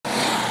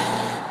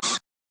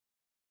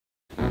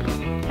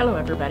Hello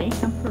everybody,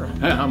 I'm Pearl.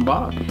 I'm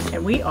Bob.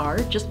 And we are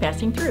just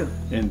passing through.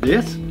 And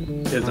this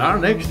is our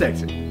next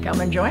exit.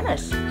 Come and join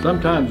us.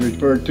 Sometimes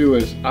referred to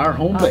as our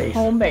home base.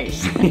 Home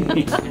base.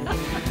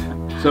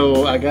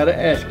 So I gotta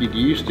ask you, do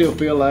you still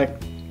feel like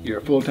you're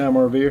a full-time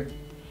RVer?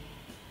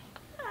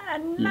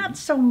 Not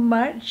so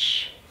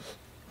much.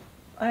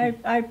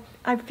 I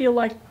feel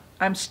like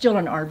I'm still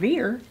an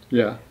RVer.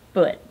 Yeah.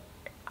 But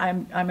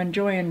I'm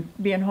enjoying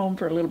being home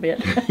for a little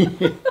bit.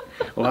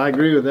 Well, I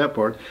agree with that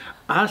part.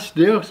 I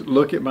still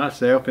look at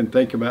myself and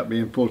think about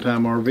being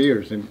full-time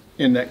RVers and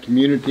in that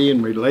community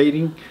and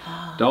relating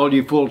to all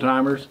you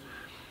full-timers.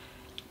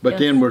 But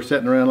then we're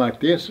sitting around like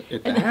this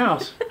at the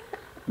house.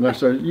 And I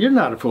said, you're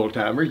not a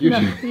full-timer.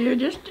 You're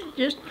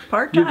just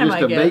part-time, I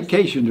guess. You're just a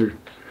vacationer.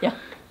 Yeah.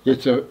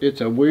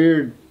 It's a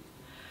weird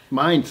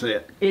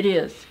mindset. It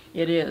is.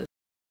 It is.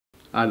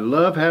 I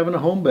love having a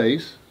home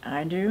base.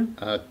 I do.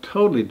 I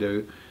totally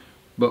do.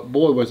 But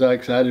boy, was I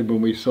excited when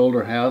we sold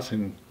our house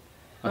and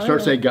I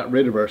started saying got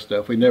rid of our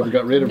stuff. We never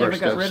got rid of our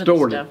stuff,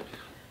 stored it.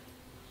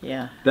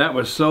 Yeah. That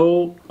was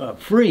so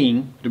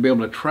freeing to be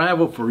able to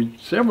travel for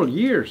several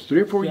years,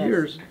 3 or 4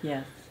 years.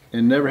 Yes.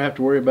 And never have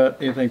to worry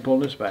about anything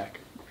pulling us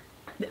back.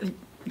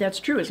 That's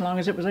true. As long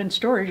as it was in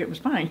storage, it was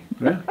fine.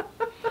 Yeah.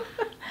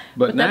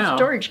 But now, that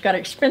storage got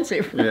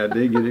expensive. Yeah, it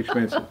did get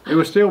expensive. It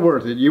was still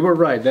worth it. You were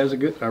right. That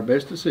was our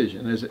best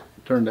decision, as it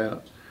turned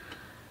out.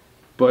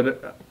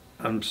 But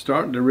I'm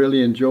starting to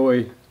really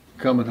enjoy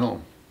coming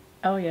home.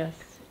 Oh, yes.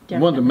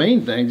 Definitely. One of the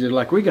main things is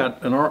like we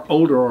got an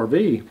older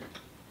RV,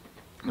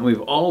 and we've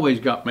always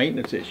got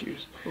maintenance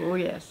issues. Oh,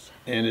 yes.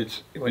 And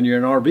it's when you're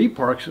in RV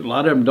parks, a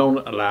lot of them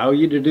don't allow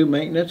you to do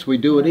maintenance. We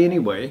do it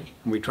anyway.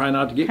 And we try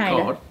not to get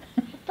caught.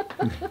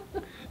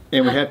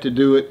 And we have to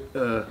do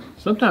it,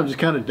 sometimes it's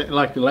kind of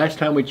like the last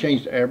time we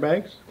changed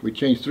airbags. We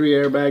changed 3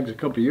 airbags a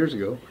couple of years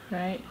ago.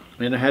 Right.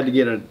 And I had to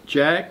get a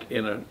jack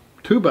and a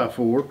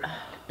 2x4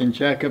 and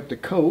jack up the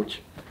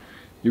coach.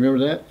 You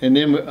remember that? And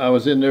then I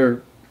was in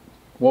there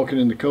walking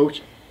in the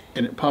coach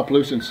and it popped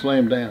loose and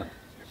slammed down.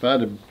 If I'd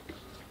have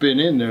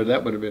been in there,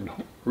 that would have been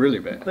really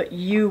bad. But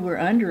you were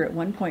under at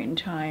one point in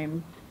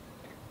time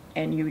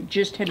and you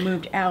just had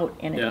moved out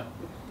and it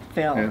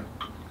fell. Yeah.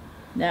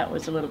 That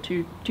was a little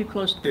too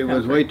close to the comfort.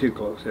 Was way too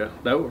close, yeah.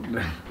 That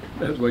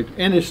was way too,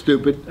 and it's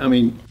stupid. I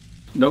mean,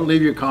 don't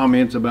leave your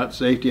comments about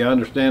safety. I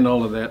understand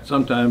all of that.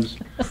 Sometimes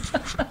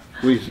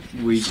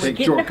we take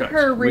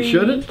shortcuts. We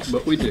shouldn't,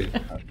 but we do.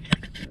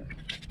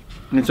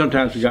 And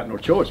sometimes we got no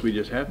choice. We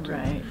just have to.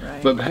 Right,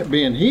 right. But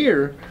being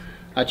here,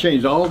 I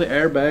changed all the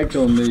airbags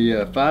on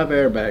the 5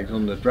 airbags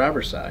on the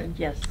driver's side.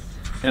 Yes.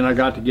 And I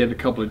got to get a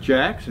couple of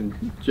jacks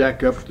and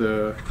jack up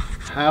the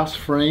house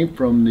frame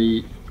from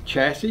the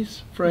chassis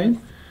frame.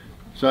 Yes.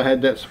 So I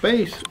had that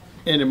space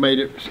and it made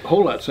it a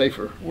whole lot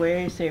safer.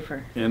 Way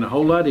safer. And a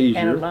whole lot easier.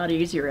 And a lot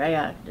easier,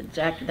 yeah,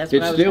 exactly. That's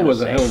what I was It still was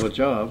say. A hell of a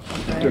job.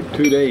 Right. It took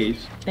 2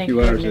 days,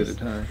 2 hours at a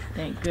time.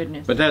 Thank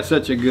goodness. But that's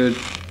such a good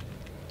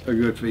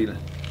feeling.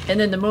 And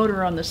then the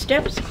motor on the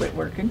steps quit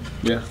working.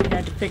 Yeah. You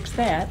had to fix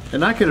that.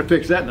 And I could have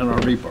fixed that in an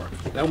RV park.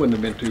 That wouldn't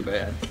have been too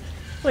bad.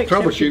 Well,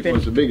 troubleshooting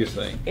was the biggest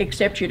thing.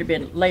 Except you'd have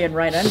been laying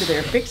right under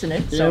there fixing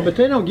it. Yeah, but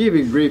they don't give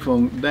you grief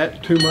on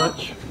that too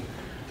much.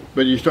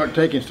 But you start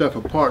taking stuff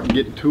apart and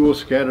getting tools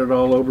scattered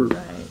all over.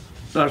 Right.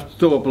 I'll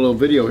throw up a little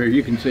video here.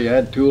 You can see I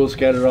had tools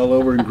scattered all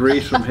over and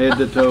grease from head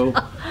to toe.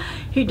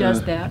 He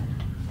does that.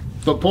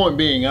 But point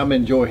being, I'm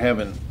enjoy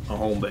having a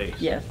home base.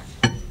 Yes.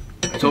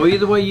 So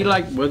either way you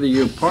like, whether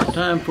you're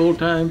part-time,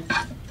 full-time,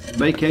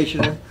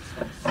 vacationer,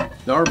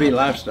 the RV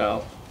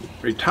lifestyle,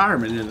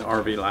 retirement in the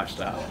RV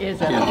lifestyle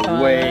is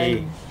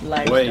way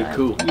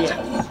cool.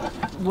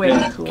 Yes,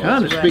 way cool.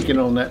 Kind of speaking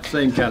on that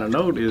same kind of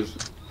note is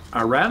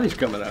our rally's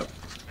coming up.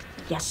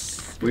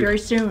 Yes, very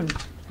soon.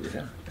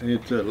 Yeah,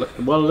 it's a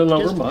little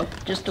over a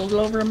month. Just a little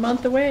over a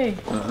month away.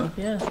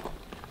 Yeah.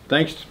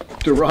 Thanks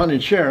to Ron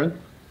and Sharon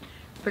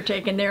for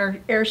taking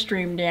their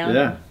Airstream down.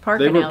 Yeah,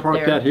 parking they were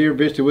parked out here,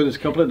 visited with us a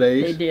couple of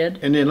days. They did.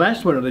 And then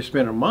last winter they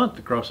spent a month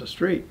across the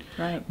street.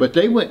 Right. But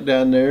they went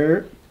down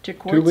there to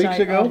 2 weeks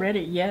ago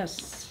already.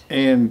 Yes.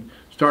 And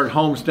started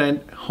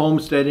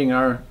homesteading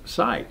our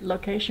site.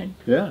 Location.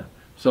 Yeah.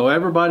 So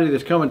everybody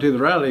that's coming to the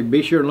rally,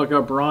 be sure and look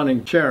up Ron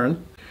and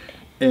Sharon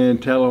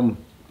and tell them,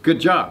 good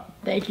job.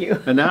 Thank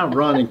you. And now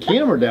Ron and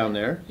Kim are down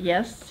there.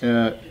 Yes.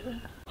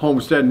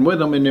 Homesteading with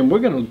them, and then we're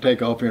going to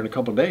take off here in a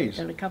couple of days.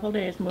 In a couple of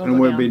days, and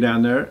we'll be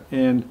down there.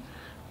 And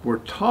we're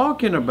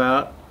talking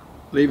about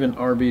leaving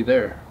RV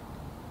there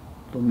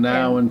from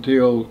now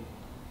until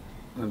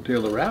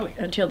the rally.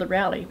 Until the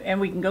rally.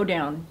 And we can go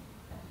down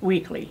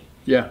weekly.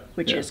 Yeah.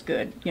 Which is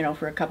good, you know,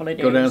 for a couple of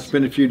days. Go down,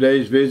 spend a few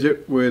days,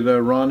 visit with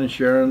Ron and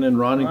Sharon and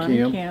Ron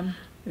and Kim.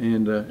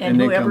 And then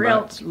whoever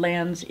else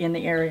lands in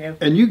the area.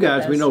 And you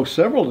guys, we know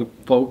several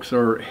folks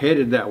are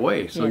headed that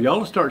way. So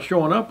y'all start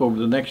showing up over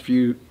the next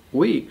few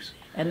weeks.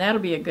 And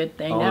that'll be a good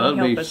thing. Oh, that'll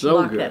help us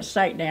lock that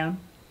site down.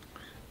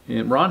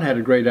 And Ron had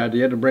a great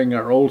idea to bring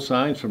our old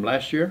signs from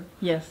last year.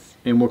 Yes.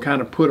 And we'll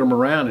kind of put them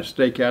around and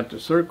stake out the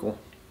circle.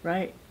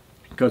 Right.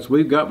 Because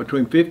we've got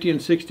between 50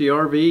 and 60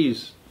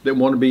 RVs that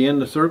want to be in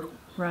the circle.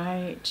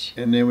 Right.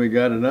 And then we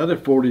got another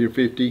 40 or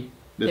 50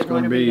 that's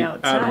going to be out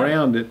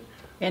around it.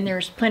 And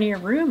there's plenty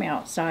of room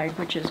outside,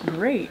 which is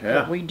great.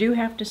 Yeah. But we do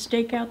have to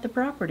stake out the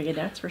property,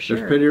 that's for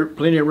sure. There's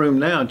plenty of room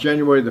now.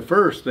 January the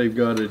 1st, they've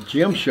got a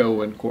gym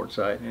show in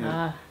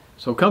Quartzsite.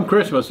 So come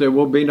Christmas, there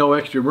will be no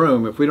extra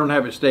room. If we don't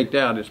have it staked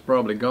out, it's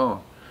probably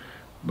gone.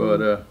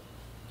 But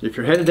if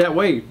you're headed that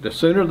way, the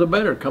sooner the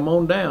better. Come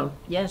on down.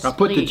 Yes, I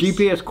put please. the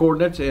GPS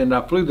coordinates and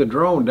I flew the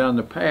drone down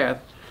the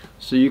path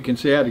so you can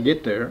see how to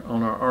get there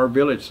on our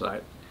village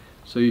site.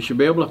 So you should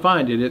be able to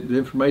find it. The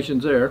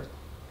information's there.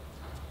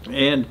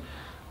 And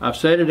I've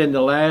said it in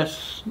the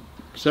last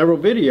several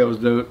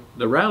videos,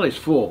 the rally's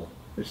full.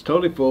 It's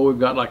totally full. We've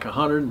got like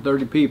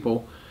 130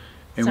 people,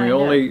 and we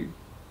only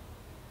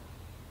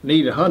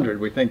need 100.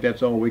 We think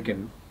that's all we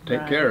can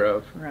take care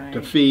of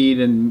to feed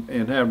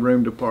and have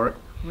room to park.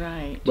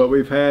 Right. But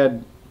we've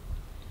had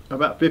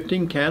about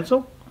 15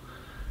 cancel,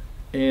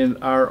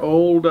 and our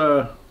old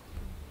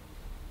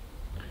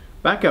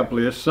backup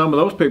list, some of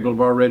those people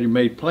have already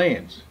made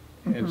plans.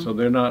 And so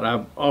they're not,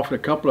 I've offered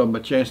a couple of them a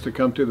chance to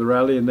come to the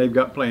rally, and they've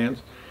got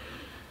plans.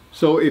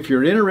 So if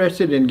you're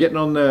interested in getting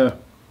on the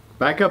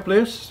backup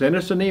list, send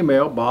us an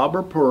email,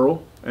 bob.or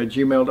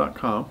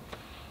pearl@gmail.com,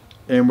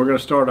 and we're going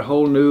to start a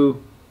whole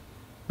new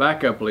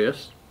backup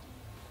list.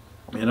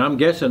 And I'm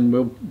guessing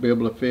we'll be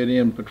able to fit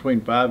in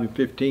between 5 and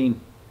 15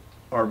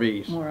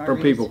 RVs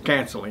from people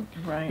canceling.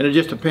 Right. And it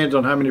just depends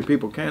on how many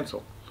people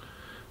cancel.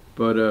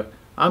 But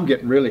I'm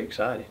getting really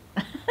excited.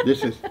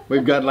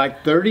 We've got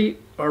like 30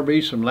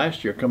 RVs from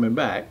last year coming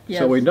back. Yes,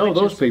 so we know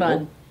those people.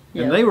 Fun.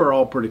 Yes. And they were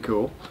all pretty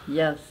cool.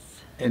 Yes.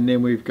 And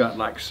then we've got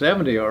like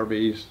 70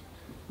 RVs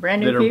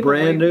brand new that are people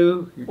brand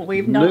new,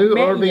 we've not new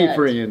met RV yet.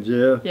 friends.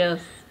 Yeah.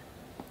 Yes.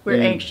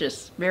 We're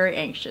anxious, very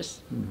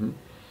anxious.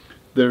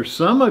 There's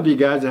some of you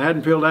guys that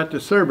hadn't filled out the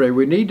survey.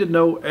 We need to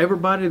know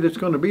everybody that's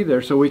going to be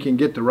there so we can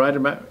get the right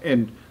amount.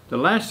 And the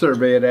last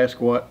survey had asked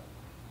what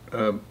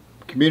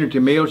community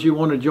meals you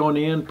want to join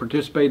in,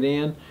 participate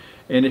in,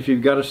 and if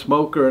you've got a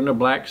smoker and a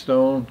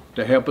Blackstone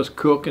to help us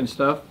cook and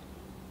stuff.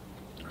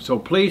 So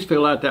please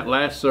fill out that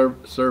last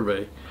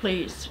survey.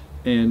 Please.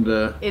 And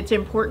it's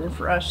important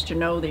for us to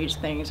know these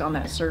things on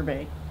that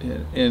survey.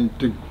 And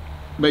to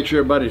make sure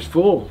everybody's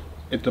full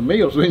at the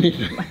meals, we need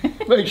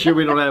to make sure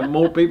we don't have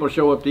more people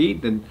show up to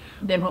eat than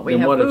what we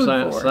have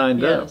food for.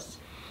 Signed up.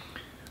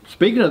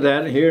 Speaking of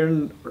that,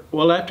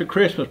 after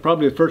Christmas,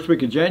 probably the first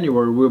week of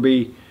January, we'll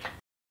be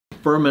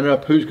firming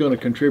up who's going to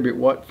contribute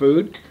what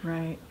food.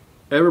 Right.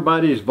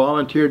 Everybody's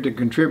volunteered to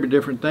contribute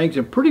different things,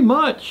 and pretty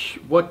much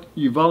what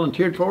you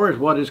volunteered for is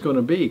what it's going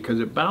to be,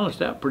 because it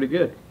balanced out pretty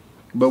good.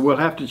 But we'll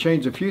have to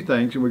change a few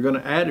things, and we're going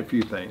to add a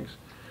few things.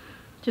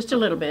 Just a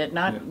little bit,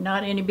 not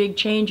any big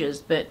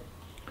changes, but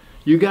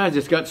you guys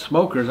that's got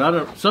smokers,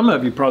 some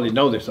of you probably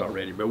know this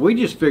already, but we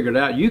just figured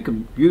out you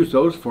can use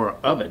those for an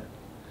oven.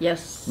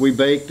 yes. We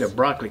baked a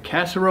broccoli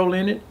casserole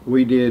in it.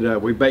 We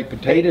baked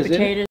potatoes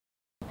in it.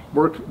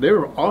 They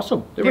were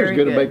awesome. They were as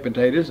good as baked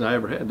potatoes as I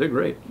ever had. They're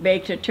great.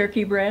 Baked a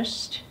turkey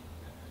breast.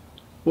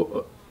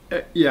 Well,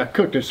 yeah,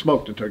 cooked and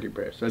smoked a turkey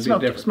breast. That'd be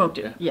different. Smoked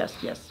it. Yes,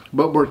 yes.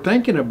 But we're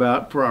thinking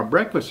about for our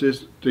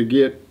breakfasts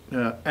to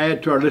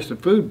add to our list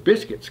of food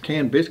biscuits,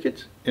 canned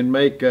biscuits, and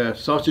make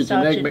sausage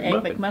and egg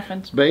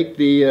McMuffins. Bake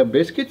the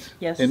biscuits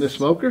in the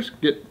smokers.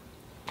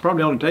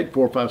 Probably only take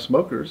 4 or 5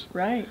 smokers.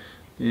 Right.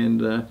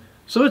 And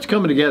so it's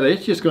coming together.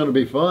 It's just going to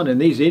be fun, and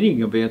these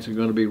eating events are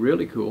going to be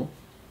really cool.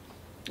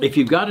 If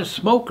you've got a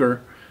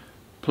smoker,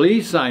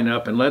 please sign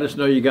up and let us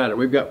know you got it.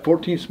 We've got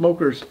 14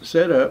 smokers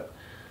set up,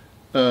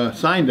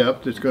 signed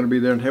up, that's going to be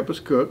there and help us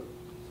cook.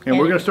 And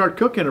we're going to start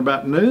cooking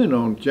about noon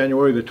on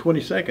January the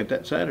 22nd,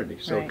 that Saturday.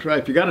 So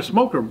if you got a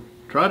smoker,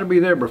 try to be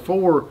there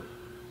before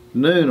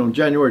noon on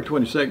January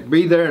 22nd.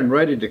 Be there and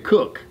ready to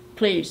cook.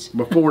 Please.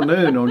 Before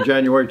noon on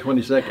January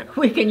 22nd.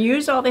 We can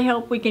use all the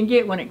help we can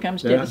get when it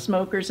comes to the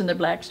smokers and the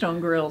Blackstone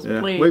grills,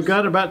 please. We've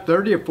got about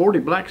 30 or 40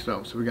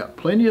 Blackstones, so we got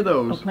plenty of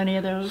those. Oh, plenty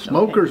of those?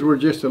 Smokers we're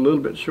just a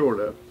little bit short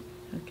of.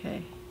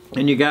 Okay.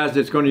 And you guys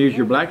that's going to use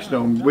your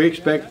Blackstone, we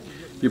expect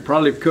you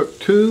probably cook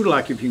 2,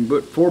 like if you can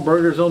put 4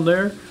 burgers on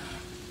there,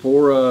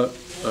 4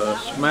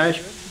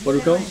 smash, what do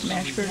we call them?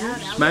 Smash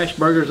burgers? Smash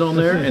burgers on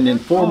there, and then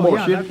 4 more.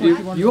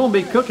 You won't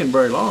be cooking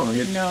very long.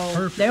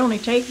 No, they only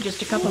take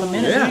just a couple of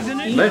minutes.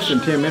 Yeah, less than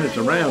 10 minutes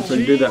around, so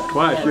you do that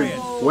twice, you're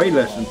way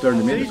less than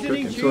 30 minutes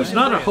cooking. So it's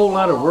not a whole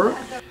lot of work,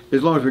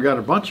 as long as we got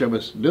a bunch of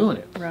us doing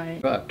it.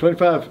 Right.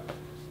 25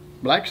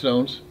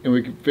 Blackstones, and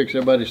we can fix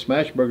everybody's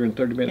smash burger in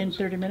 30 minutes.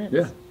 In 30 minutes?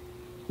 Yeah.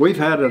 We've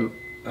had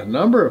a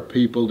number of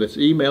people that's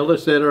emailed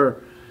us that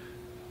are,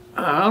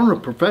 I don't know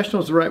if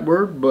professional is the right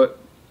word, but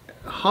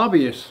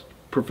hobbyist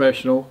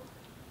professional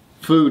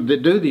food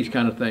that do these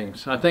kind of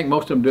things. I think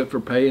most of them do it for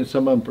pay and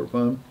some of them for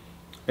fun.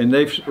 And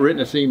they've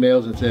written us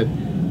emails and said,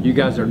 you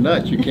guys are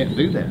nuts, you can't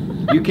do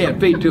that. You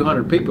can't feed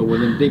 200 people with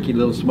them dinky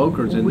little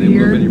smokers and them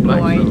little bitty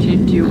Blackstones. We're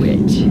going to do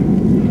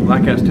it.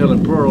 Like I was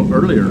telling Pearl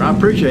earlier, I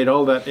appreciate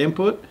all that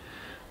input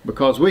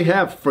because we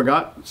have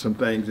forgot some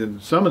things,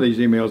 and some of these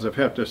emails have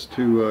helped us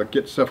to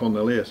get stuff on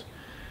the list.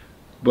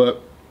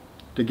 But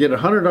to get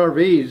 100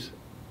 RVs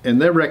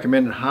and they're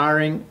recommending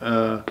hiring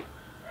a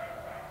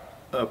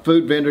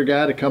food vendor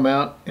guy to come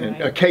out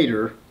and a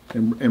caterer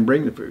and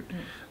bring the food.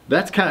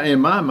 That's kind of, in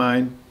my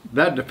mind,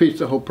 that defeats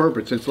the whole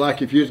purpose. It's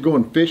like if you was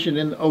going fishing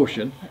in the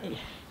ocean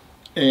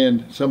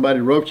and somebody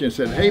roped you and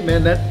said, hey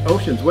man, that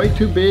ocean's way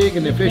too big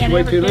and the fish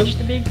way too little.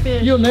 The big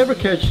fish. You'll never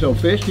catch no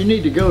fish. You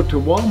need to go to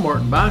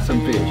Walmart and buy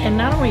some fish. And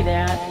not only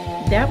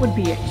that, that would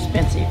be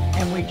expensive,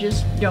 and we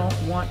just don't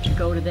want to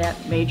go to that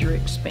major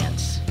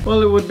expense.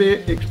 Well, it would be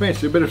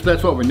expensive, but if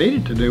that's what we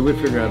needed to do, we'd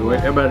figure out a way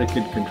everybody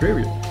could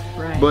contribute.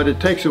 Right. But it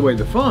takes away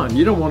the fun.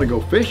 You don't want to go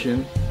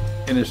fishing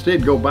and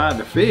instead go buy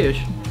the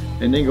fish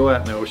and then go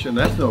out in the ocean.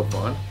 That's no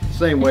fun.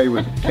 Same way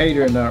with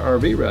catering our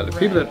RV rally.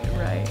 People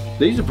that,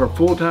 these are for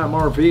full-time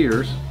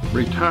RVers,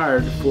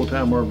 retired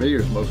full-time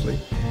RVers mostly.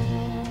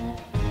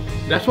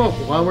 That's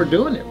why we're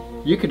doing it.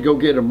 You could go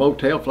get a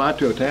motel, fly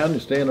to a town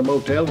and stay in a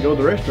motel and go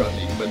to the restaurant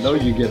and eat, but no,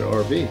 you get an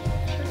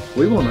RV.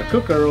 We want to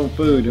cook our own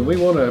food, and we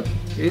want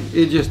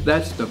to,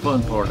 that's the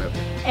fun part of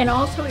it. And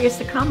also it's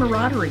the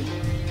camaraderie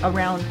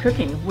around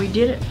cooking. We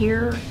did it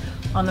here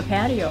on the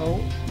patio,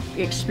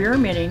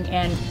 experimenting,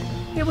 and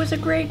it was a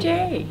great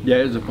day. Yeah,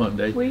 it was a fun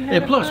day.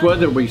 And plus,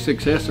 whether we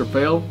success or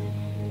fail,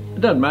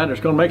 it doesn't matter.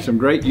 It's going to make some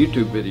great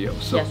YouTube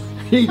videos. So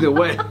either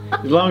way,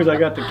 as long as I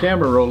got the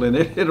camera rolling,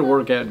 it'll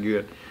work out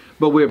good.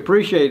 But we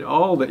appreciate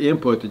all the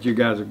input that you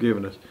guys have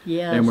given us.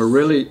 Yes. And we're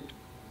really,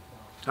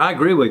 I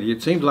agree with you.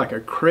 It seems like a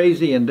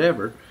crazy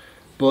endeavor,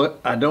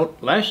 but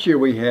last year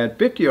we had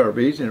 50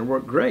 RVs and it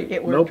worked great.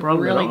 It worked no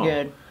problem really at all.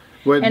 good.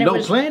 With no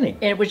planning.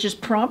 And it was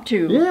just prompt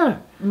to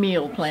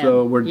meal plan.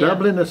 So we're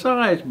doubling the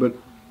size, but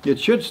it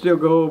should still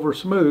go over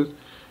smooth.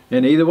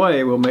 And either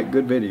way, we'll make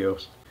good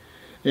videos.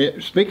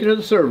 Speaking of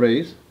the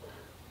surveys,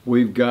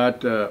 we've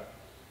got,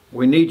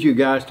 we need you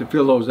guys to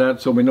fill those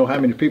out so we know how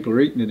many people are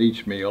eating at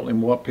each meal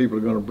and what people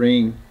are going to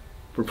bring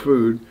for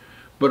food.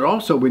 But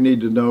also we need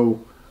to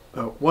know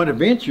what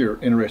events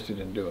you're interested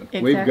in doing.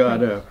 Exactly. We've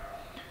got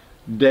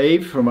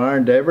Dave from Our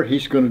Endeavor.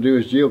 He's going to do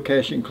his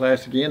geocaching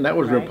class again. That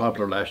was real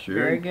popular last year.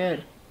 Very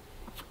good.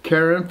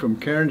 Karen from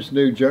Karen's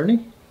New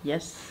Journey.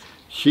 Yes.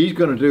 She's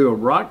going to do a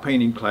rock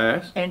painting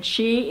class. And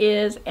she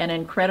is an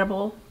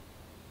incredible,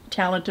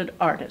 talented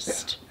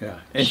artist.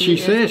 Yeah. And she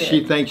says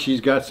she thinks she's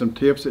got some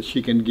tips that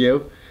she can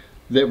give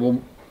that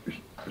will,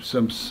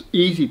 some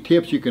easy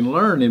tips you can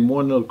learn in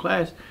one little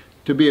class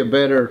to be a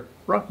better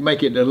rock,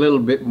 make it a little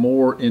bit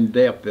more in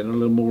depth and a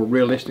little more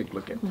realistic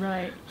looking.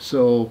 Right.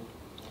 So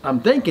I'm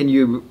thinking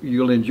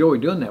you'll enjoy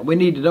doing that. We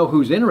need to know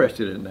who's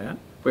interested in that.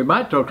 We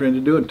might talk her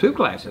into doing 2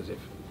 classes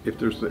if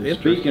there's the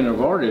interest. Speaking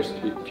of artists,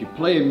 if you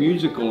play a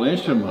musical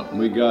instrument,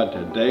 we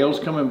got Dale's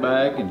coming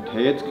back and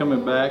Ted's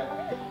coming back.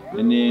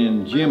 And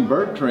then Jim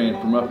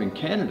Bertrand from up in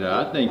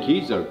Canada, I think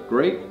he's a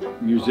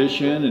great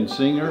musician and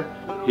singer.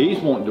 He's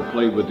wanting to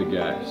play with the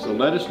guys. So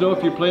let us know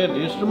if you play an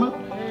instrument.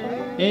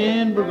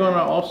 And we're going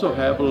to also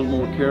have a little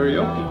more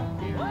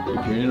karaoke.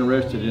 If you're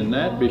interested in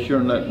that, be sure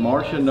and let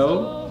Marcia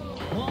know.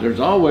 There's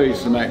always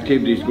some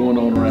activities going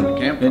on around the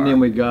campfire. And then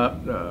we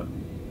got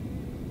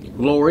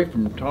Lori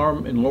from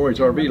Tom and Lori's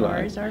RV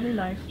Life. Lori's RV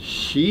Life.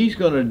 She's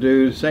going to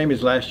do the same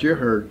as last year,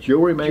 her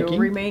jewelry making.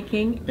 Jewelry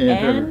making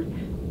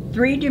and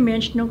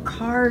 3-dimensional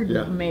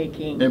card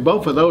making. And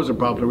both of those are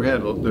popular.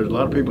 There's a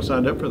lot of people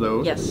signed up for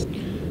those. Yes.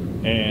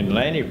 And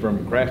Lanny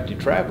from Crafty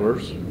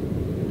Travelers,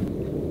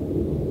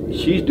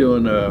 she's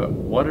doing a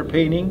water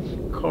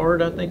painting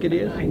card, I think it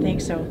is. I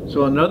think so.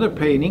 So another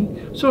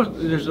painting. So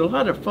there's a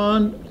lot of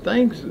fun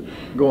things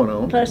going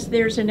on. Plus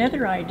there's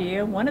another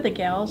idea. One of the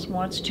gals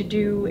wants to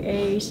do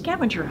a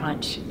scavenger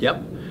hunt.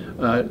 Yep.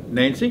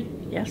 Nancy?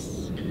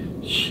 Yes.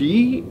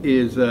 She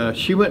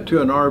went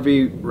to an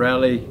RV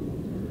rally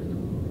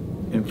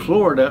in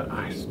Florida.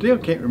 I still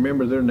can't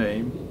remember their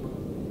name.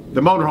 The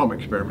Motorhome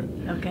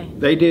Experiment. Okay.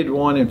 They did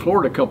one in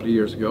Florida a couple of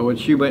years ago, and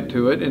she went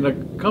to it, and a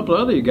couple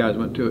of other you guys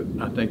went to it,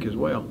 I think, as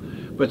well.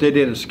 But they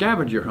did a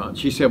scavenger hunt.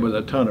 She said with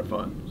a ton of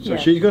fun. So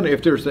she's going to,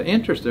 if there's the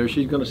interest there,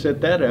 she's going to set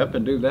that up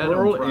and do that.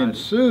 Earl and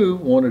Sue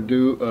want to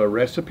do a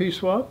recipe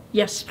swap.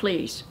 Yes,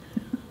 please.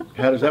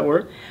 How does that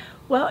work?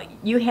 Well,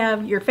 you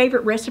have your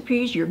favorite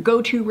recipes, your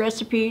go-to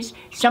recipes,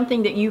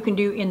 something that you can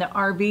do in the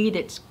RV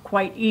that's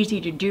quite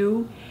easy to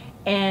do,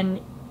 and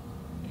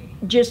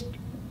just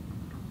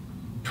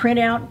print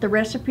out the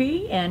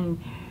recipe. And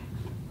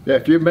yeah,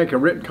 if you make a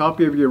written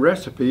copy of your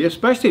recipe,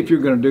 especially if you're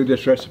going to do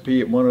this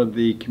recipe at one of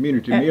the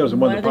community meals and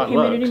one of the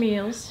potlucks. Community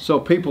meals. So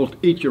people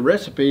eat your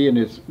recipe and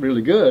it's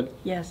really good.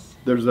 Yes.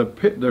 There's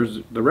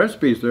the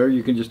recipes there.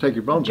 You can just take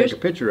your phone, take a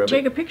picture of it.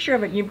 Take a picture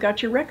of it and you've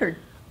got your record.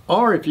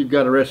 Or if you've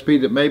got a recipe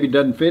that maybe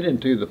doesn't fit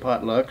into the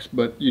potlucks,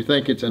 but you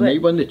think it's a neat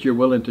one that you're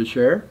willing to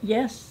share.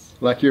 Yes.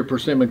 Like your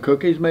persimmon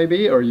cookies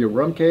maybe, or your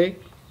rum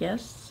cake.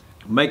 Yes.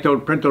 Print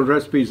those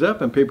recipes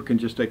up, and people can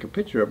just take a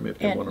picture of them if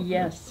they want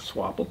to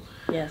swap them.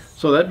 Yes.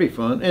 So that'd be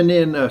fun. And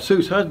then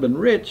Sue's husband,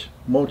 Rich,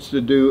 wants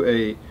to do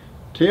a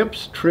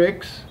tips,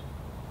 tricks,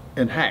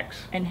 and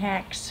hacks.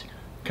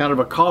 Kind of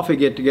a coffee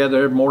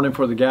get-together every morning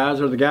for the guys,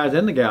 or the guys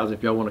and the gals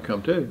if y'all want to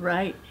come too.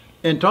 Right.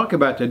 And talk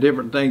about the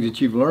different things that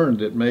you've learned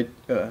that make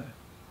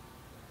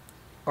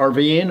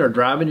RVing or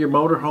driving your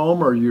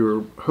motorhome, or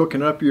you're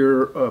hooking up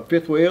your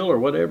fifth wheel or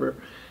whatever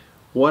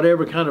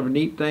kind of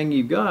neat thing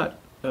you've got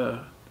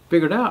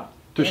figured out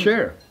to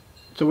share.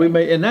 So we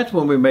may, and that's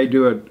when we may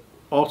do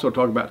also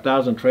talk about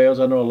 1,000 trails.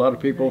 I know a lot of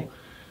people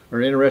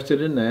are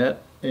interested in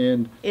that.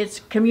 And it's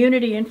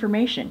community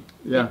information.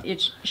 Yeah.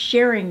 It's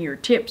sharing your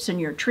tips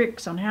and your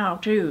tricks on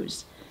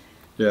how-tos.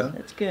 Yeah. So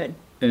that's good.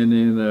 And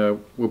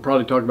then we'll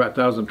probably talk about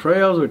 1,000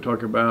 trails. We'll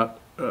talk about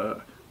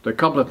the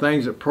couple of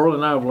things that Pearl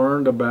and I have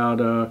learned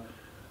about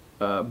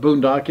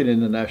boondocking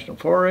in the national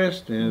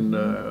forest and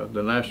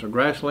the national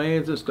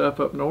grasslands and stuff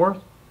up north.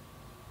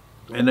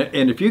 And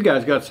if you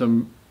guys got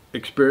some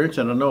experience,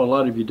 and I know a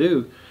lot of you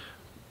do,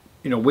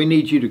 you know, we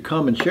need you to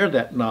come and share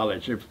that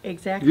knowledge of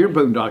your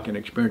boondocking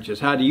experiences.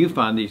 How do you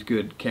find these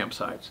good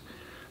campsites?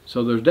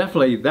 So there's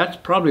definitely, that's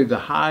probably the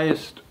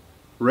highest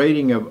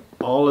rating of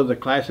all of the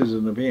classes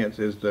and events,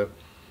 is the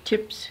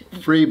tips,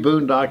 free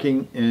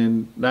boondocking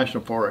in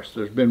national forests.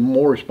 There's been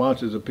more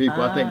responses of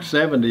people. I think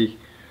 70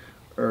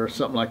 or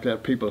something like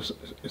that. People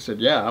said,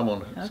 "Yeah, I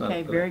want to."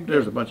 Okay, very good.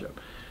 There's a bunch of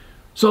them.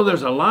 So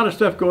there's a lot of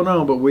stuff going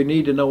on, but we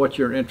need to know what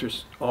your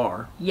interests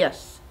are.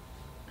 Yes.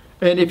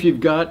 And if you've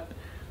got,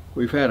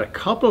 we've had a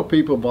couple of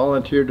people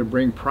volunteer to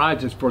bring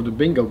prizes for the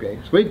bingo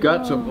games. We've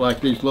got some like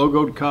these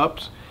logoed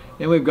cups,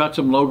 and we've got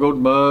some logoed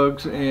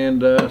mugs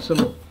and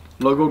some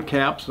logoed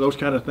caps, those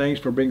kind of things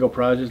for bingo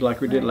prizes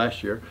like we did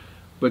last year.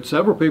 But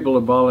several people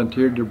have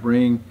volunteered to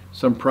bring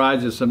some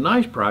prizes, some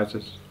nice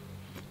prizes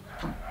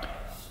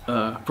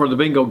for the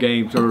bingo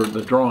games or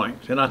the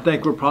drawings. And I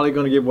think we're probably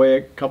going to give away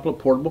a couple of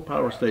portable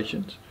power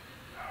stations.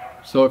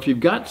 So if you've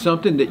got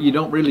something that you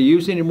don't really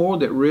use anymore,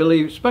 that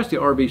really, especially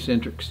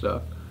RV-centric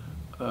stuff,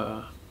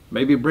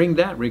 maybe bring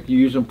that. We can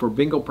use them for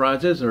bingo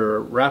prizes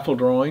or raffle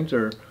drawings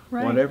or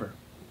whatever.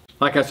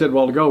 Like I said a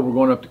while ago, we're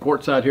going up to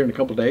Quartzsite here in a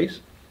couple of days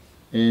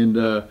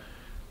and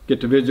get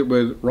to visit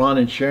with Ron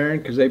and Sharon,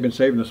 because they've been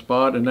saving the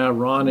spot, and now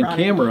Ron and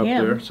Kim are up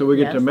there. So we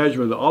get to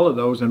measure with all of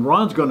those, and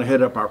Ron's going to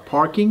head up our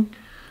parking.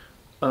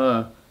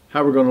 How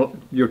we're going to,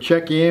 you'll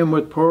check in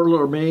with Pearl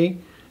or me,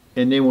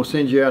 and then we'll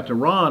send you out to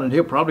Ron, and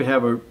he'll probably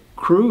have a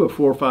crew of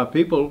 4 or 5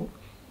 people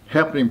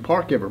helping him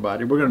park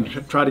everybody. We're going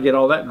to try to get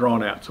all that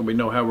drawn out so we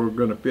know how we're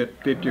going to fit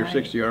 50 or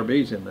 60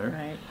 RVs in there.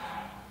 Right.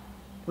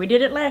 We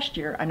did it last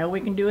year. I know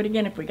we can do it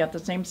again if we got the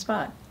same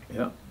spot.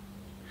 Yeah.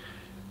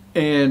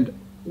 And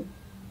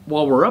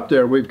while we're up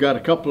there, we've got a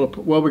couple of,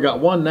 well, we got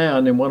one now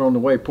and then one on the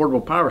way,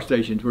 portable power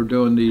stations we're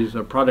doing these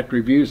product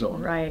reviews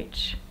on.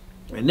 Right.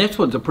 And this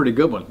one's a pretty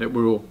good one that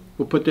we'll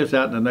put this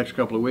out in the next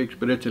couple of weeks,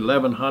 but it's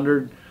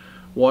 1,100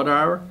 watt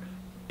hour,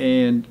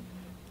 and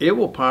it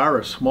will power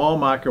a small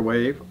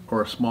microwave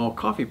or a small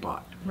coffee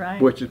pot,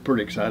 which is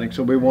pretty exciting.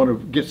 So we want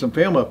to get some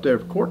film up there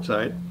for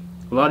Quartzsite.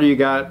 A lot of you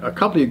guys, a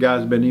couple of you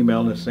guys have been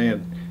emailing us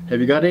saying, have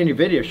you got any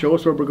video? Show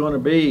us where we're going to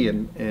be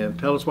and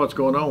tell us what's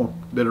going on,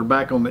 that are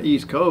back on the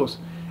East Coast.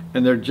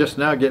 And they're just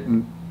now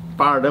getting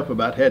fired up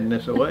about heading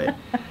this away.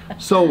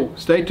 So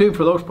stay tuned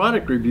for those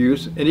product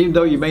reviews. And even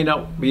though you may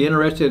not be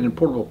interested in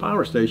portable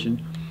power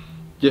station,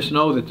 just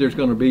know that there's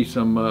going to be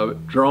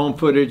some drone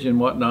footage and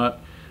whatnot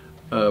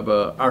of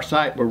our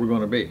site where we're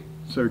going to be.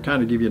 So to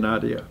kind of give you an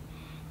idea.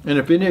 And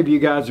if any of you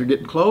guys are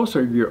getting close,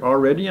 or you're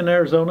already in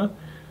Arizona,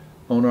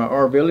 on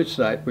our Village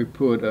site, we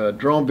put a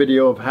drone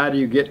video of how do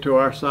you get to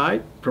our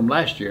site from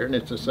last year, and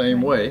it's the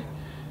same way,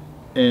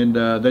 and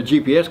the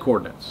GPS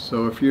coordinates.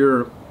 So if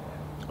you're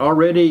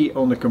already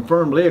on the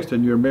confirmed list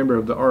and you're a member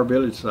of the R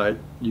Village site,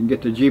 you can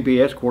get the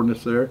GPS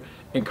coordinates there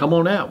and come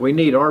on out. We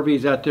need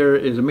RVs out there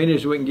as many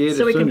as we can get.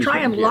 So we can try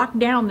and lock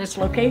down this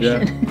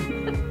location.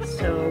 Yeah.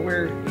 So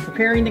we're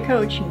preparing the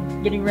coach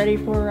and getting ready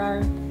for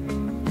our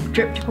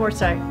trip to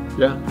Quartzsite.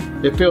 Yeah,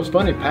 it feels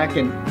funny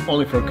packing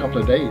only for a couple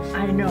of days.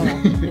 I know.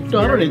 I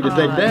don't need to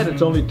take that,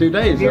 it's only 2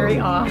 days. Very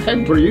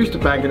odd. We're used to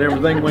packing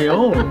everything we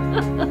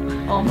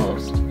own.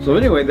 Almost. So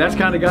anyway, that's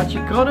kind of got you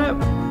caught up.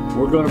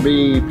 We're going to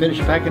be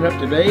finished packing up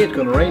today. It's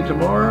going to rain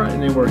tomorrow,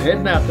 and then we're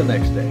heading out the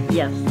next day.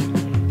 Yes.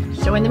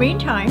 So in the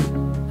meantime,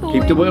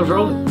 keep the wheels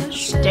rolling.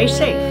 Stay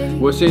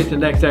safe. We'll see you at the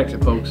next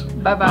exit, folks.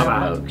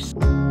 Bye-bye, folks.